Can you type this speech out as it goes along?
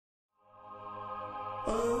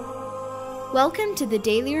Welcome to the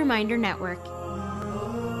Daily Reminder Network.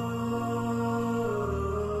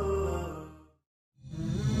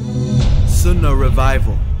 Sunnah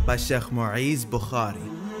Revival by Sheikh Muiz Bukhary.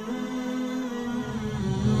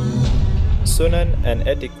 Sunan and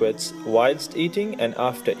etiquettes whilst eating and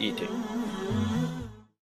after eating.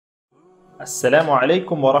 Assalamu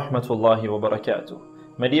alaikum wa rahmatullahi wa barakatuh.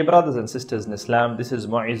 My dear brothers and sisters in Islam, this is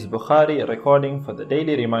Muiz Bukhary recording for the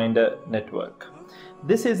Daily Reminder Network.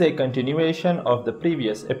 This is a continuation of the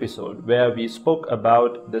previous episode where we spoke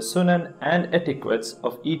about the Sunan and etiquettes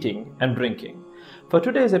of eating and drinking. For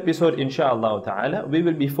today's episode, inshallah ta'ala, we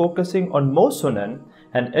will be focusing on more Sunan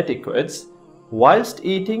and etiquettes whilst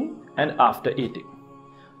eating and after eating.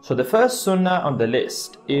 So the first Sunnah on the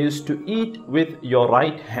list is to eat with your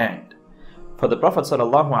right hand. For the Prophet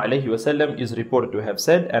ﷺ is reported to have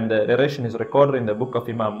said, and the narration is recorded in the book of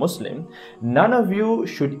Imam Muslim, none of you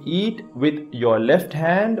should eat with your left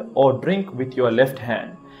hand or drink with your left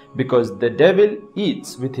hand, because the devil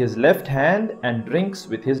eats with his left hand and drinks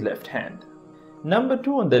with his left hand. Number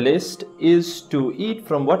 2 on the list is to eat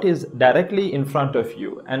from what is directly in front of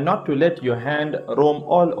you and not to let your hand roam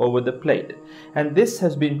all over the plate. And this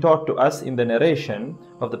has been taught to us in the narration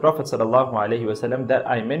of the Prophet ﷺ that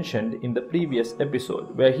I mentioned in the previous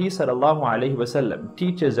episode, where he ﷺ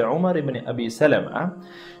teaches Umar ibn Abi Salama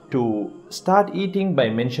to start eating by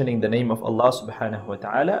mentioning the name of Allah subhanahu wa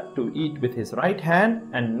ta'ala, to eat with his right hand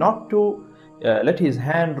and not to let his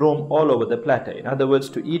hand roam all over the platter. In other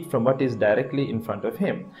words, to eat from what is directly in front of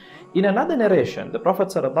him. In another narration, the Prophet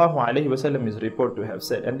ﷺ is reported to have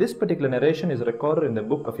said, and this particular narration is recorded in the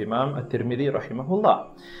book of Imam At-Tirmidhi rahimahullah,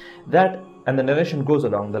 that, and the narration goes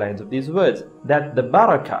along the lines of these words, that the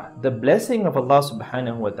barakah, the blessing of Allah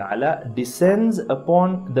subhanahu wa ta'ala, descends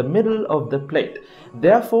upon the middle of the plate.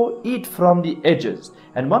 Therefore, eat from the edges.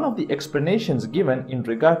 And one of the explanations given in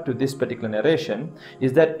regard to this particular narration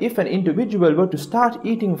is that if an individual were to start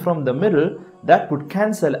eating from the middle, that would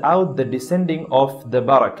cancel out the descending of the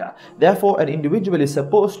barakah. Therefore, an individual is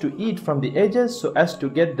supposed to eat from the edges so as to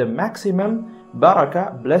get the maximum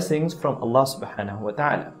barakah, blessings from Allah subhanahu wa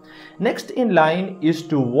ta'ala. Next in line is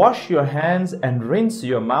to wash your hands and rinse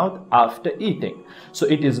your mouth after eating. So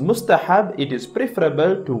it is mustahab, it is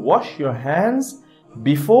preferable to wash your hands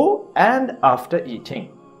before and after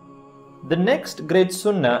eating. The next great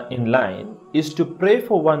sunnah in line is to pray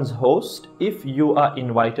for one's host if you are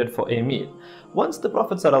invited for a meal. Once the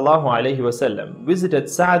Prophet ﷺ visited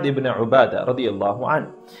Sa'd ibn Ubadah radiyallahu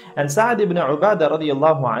an, and Sa'd ibn Ubadah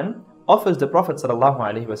radiyallahu an offers the Prophet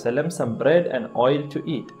ﷺ some bread and oil to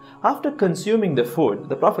eat. After consuming the food,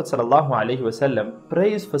 the Prophet ﷺ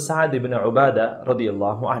prays for Sa'd ibn Ubadah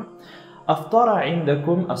radiyallahu an. أفطر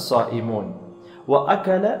عندكم الصائمون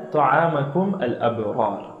وأكل طعامكم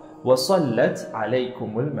الأبرار وصلت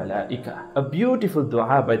عليكم الملائكة. A beautiful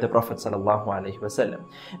dua by the Prophet ﷺ.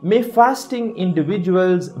 May fasting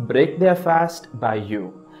individuals break their fast by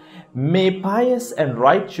you. May pious and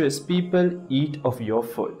righteous people eat of your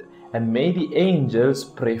food. And may the angels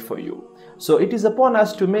pray for you. So it is upon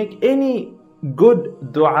us to make any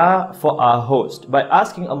good dua for our host by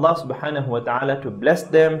asking Allah subhanahu wa ta'ala to bless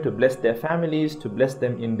them, to bless their families, to bless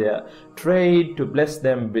them in their trade, to bless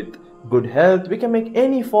them with good health. We can make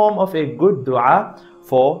any form of a good dua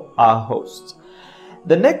for our hosts.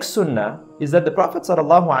 The next sunnah is that the Prophet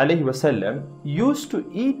ﷺ used to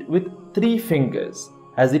eat with 3 fingers,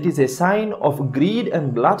 as it is a sign of greed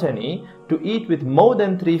and gluttony to eat with more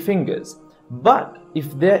than 3 fingers. But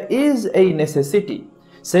if there is a necessity,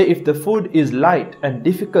 say if the food is light and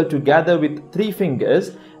difficult to gather with 3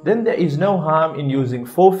 fingers, then there is no harm in using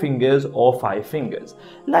 4 fingers or 5 fingers.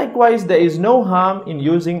 Likewise, there is no harm in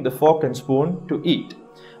using the fork and spoon to eat.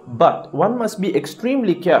 But one must be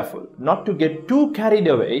extremely careful not to get too carried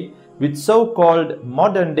away with so-called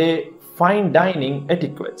modern day fine dining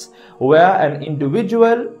etiquettes, where an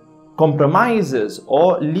individual compromises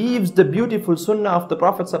or leaves the beautiful sunnah of the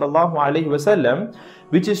Prophet ﷺ,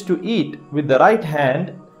 which is to eat with the right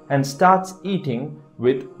hand, and starts eating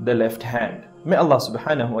with the left hand. May Allah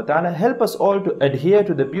subhanahu wa ta'ala help us all to adhere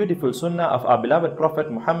to the beautiful sunnah of our beloved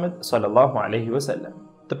Prophet Muhammad ﷺ.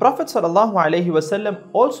 The Prophet ﷺ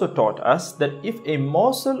also taught us that if a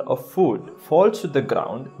morsel of food falls to the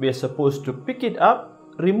ground, we are supposed to pick it up,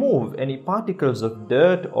 remove any particles of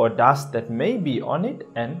dirt or dust that may be on it,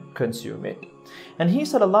 and consume it. And he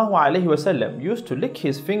ﷺ used to lick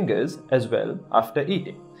his fingers as well after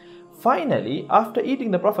eating. Finally, after eating,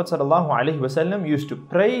 the Prophet ﷺ used to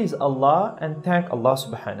praise Allah and thank Allah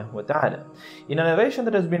subhanahu wa ta'ala. In a narration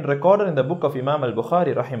that has been recorded in the book of Imam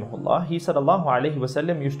al-Bukhary rahimahullah, he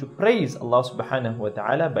ﷺ used to praise Allah subhanahu wa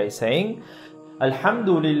ta'ala by saying, الحمد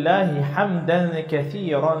لله حمدا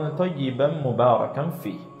كثيرا طيبا مباركا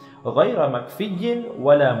فيه غير مكفي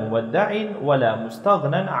ولا مودع ولا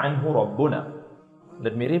مستغنى عنه ربنا.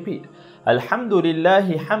 Let me repeat. الحمد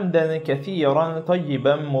لله حمدا كثيرا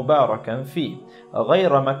طيبا مباركا فيه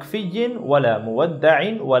غير مكفي ولا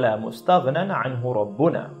مودع ولا مستغنى عنه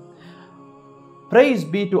ربنا. Praise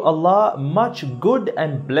be to Allah, much good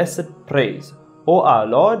and blessed praise. O our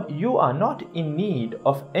Lord, you are not in need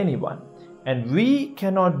of anyone, and we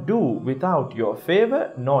cannot do without your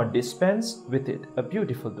favor nor dispense with it. A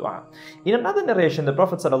beautiful dua. In another narration, the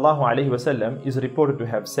Prophet ﷺ is reported to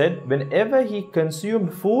have said, whenever he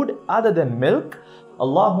consumed food other than milk,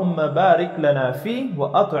 Allahumma barik lana fi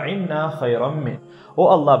wa at'imna khayran min. O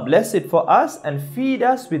Allah, bless it for us and feed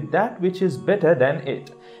us with that which is better than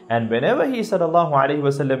it. And whenever he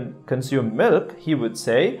ﷺ consumed milk, he would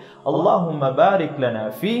say, Allahumma barik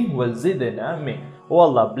lana fi wa zidna min. O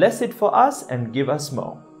Allah, bless it for us and give us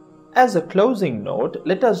more. As a closing note,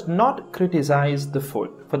 let us not criticize the food.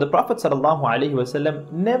 For the Prophet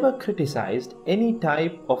ﷺ never criticized any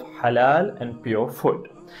type of halal and pure food.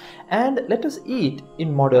 And let us eat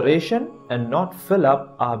in moderation and not fill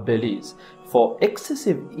up our bellies. For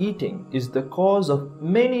excessive eating is the cause of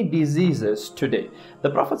many diseases today. The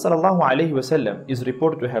Prophet ﷺ is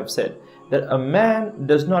reported to have said that a man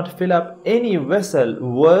does not fill up any vessel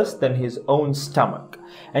worse than his own stomach.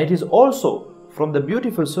 And it is also from the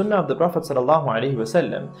beautiful sunnah of the Prophet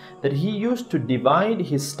ﷺ that he used to divide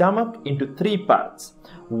his stomach into 3 parts.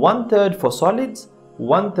 1/3 for solids,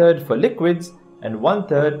 1/3 for liquids, and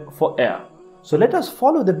 1/3 for air. So let us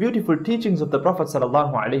follow the beautiful teachings of the Prophet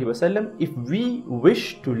ﷺ if we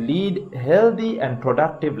wish to lead healthy and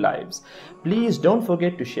productive lives. Please don't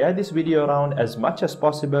forget to share this video around as much as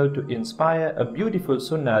possible to inspire a beautiful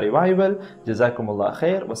sunnah revival. Jazakumullah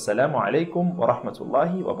khair. Wassalamu alaikum wa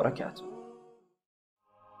rahmatullahi wa barakatuh.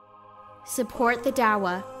 Support the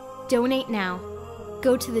Dawah. Donate now.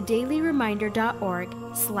 Go to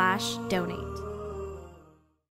thedailyreminder.org/donate.